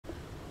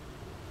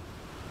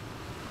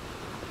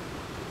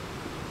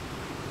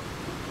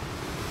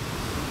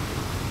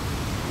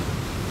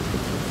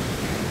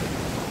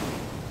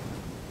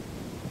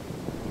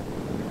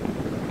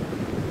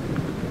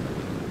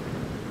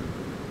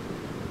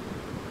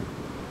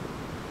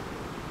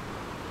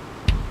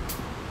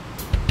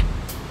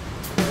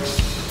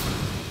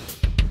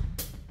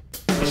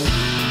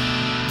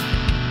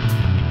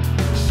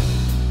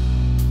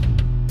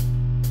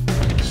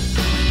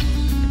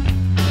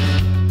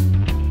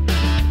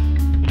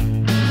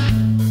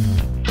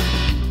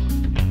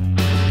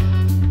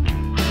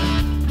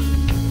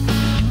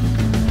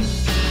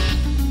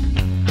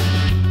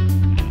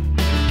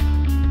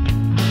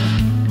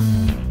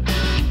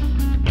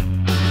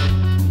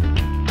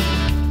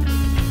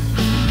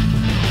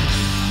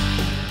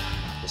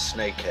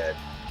snakehead.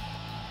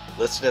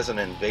 Listed as an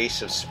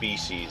invasive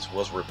species,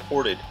 was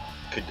reported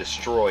could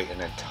destroy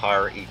an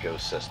entire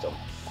ecosystem.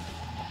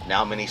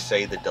 Now many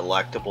say the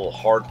delectable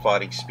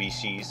hard-fighting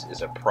species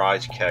is a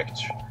prize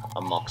catch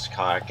amongst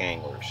kayak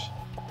anglers.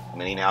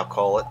 Many now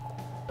call it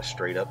a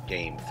straight-up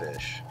game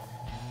fish.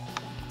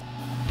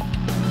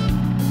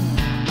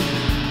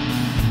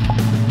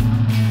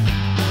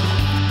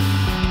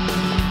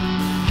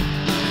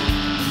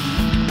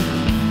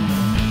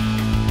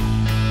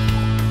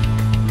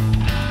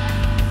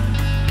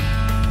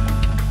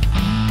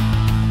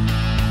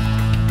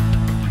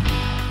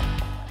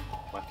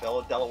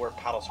 Delaware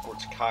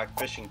Paddlesports kayak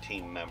fishing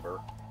team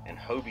member and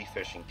Hobie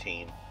fishing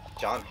team,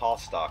 John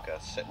Hallstocka,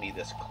 sent me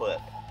this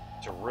clip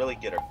to really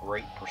get a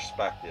great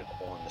perspective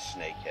on the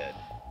snakehead.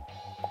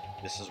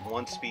 This is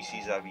one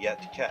species I've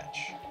yet to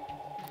catch,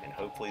 and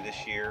hopefully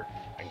this year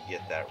I can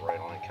get that right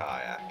on a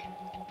kayak.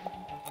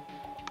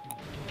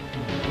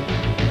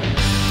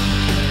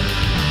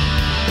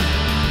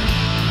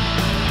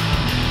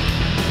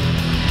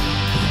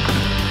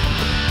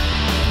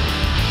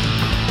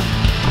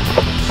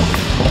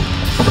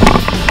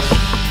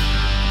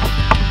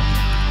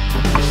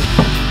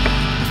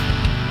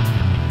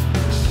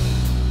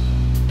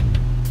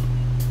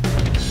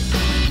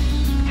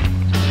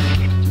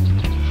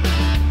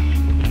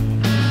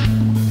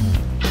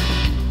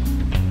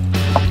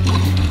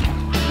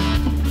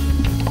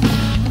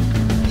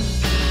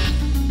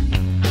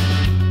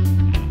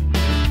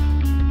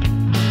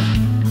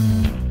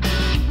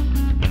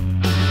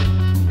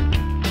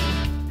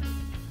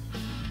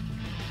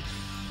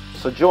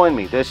 So join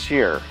me this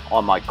year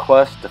on my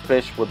quest to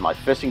fish with my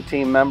fishing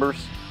team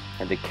members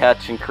and to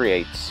catch and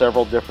create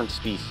several different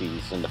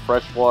species in the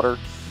freshwater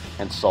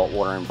and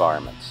saltwater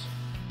environments.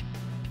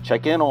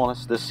 Check in on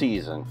us this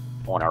season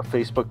on our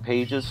Facebook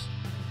pages,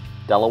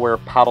 Delaware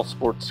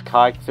Paddlesports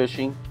Kayak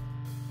Fishing,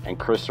 and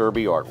Chris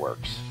Irby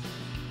Artworks.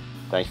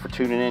 Thanks for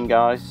tuning in,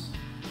 guys.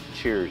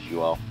 Cheers,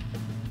 you all.